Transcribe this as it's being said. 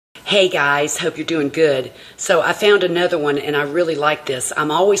Hey guys, hope you're doing good. So I found another one and I really like this.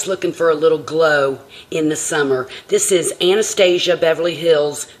 I'm always looking for a little glow in the summer. This is Anastasia Beverly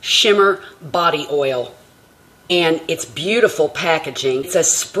Hills Shimmer Body Oil. And it's beautiful packaging. It's a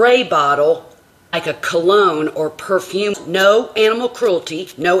spray bottle like a cologne or perfume. No animal cruelty,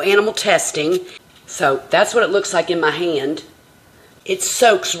 no animal testing. So that's what it looks like in my hand. It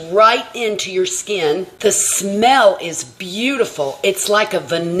soaks right into your skin. The smell is beautiful. It's like a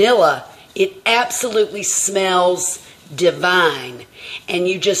vanilla. It absolutely smells divine. And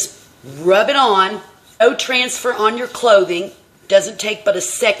you just rub it on. No transfer on your clothing. Doesn't take but a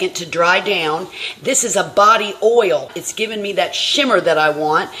second to dry down. This is a body oil. It's giving me that shimmer that I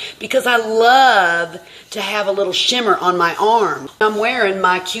want because I love to have a little shimmer on my arm. I'm wearing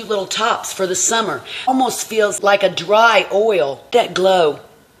my cute little tops for the summer. Almost feels like a dry oil. That glow.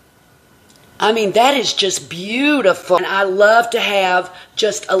 I mean, that is just beautiful. And I love to have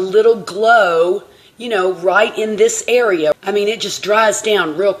just a little glow, you know, right in this area. I mean, it just dries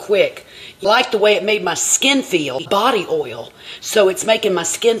down real quick. I like the way it made my skin feel. Body oil. So it's making my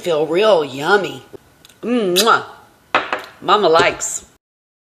skin feel real yummy. Mwah. Mama likes.